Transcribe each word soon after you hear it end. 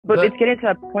But it's getting to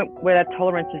that point where that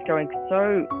tolerance is going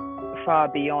so far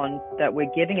beyond that we're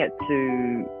giving it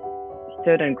to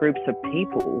certain groups of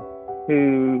people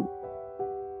who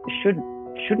should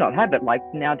not have it. Like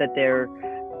now that they're,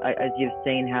 as you've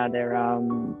seen, how they're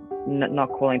not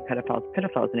calling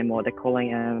pedophiles anymore. They're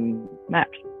calling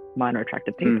MAPs, minor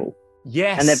attracted people.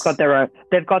 Yes, and they've got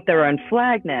their own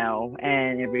flag now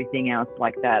and everything else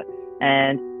like that.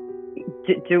 And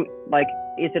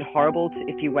is it horrible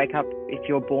if you wake up, if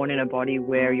you're born in a body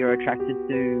where you're attracted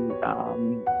to,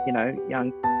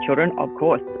 young children? Of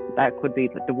course, that could be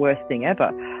the worst thing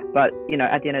ever. But,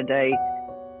 at the end of the day,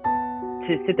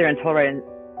 to sit there and tolerate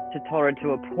to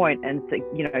a point and,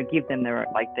 give them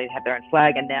they have their own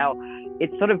flag. And now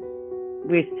it's sort of,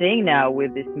 we're seeing now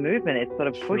with this movement, it's sort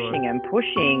of pushing and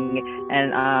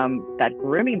that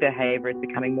grooming behavior is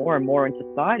becoming more and more in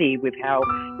society, with how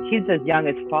kids as young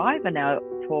as 5 are now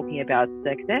talking about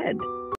sex ed.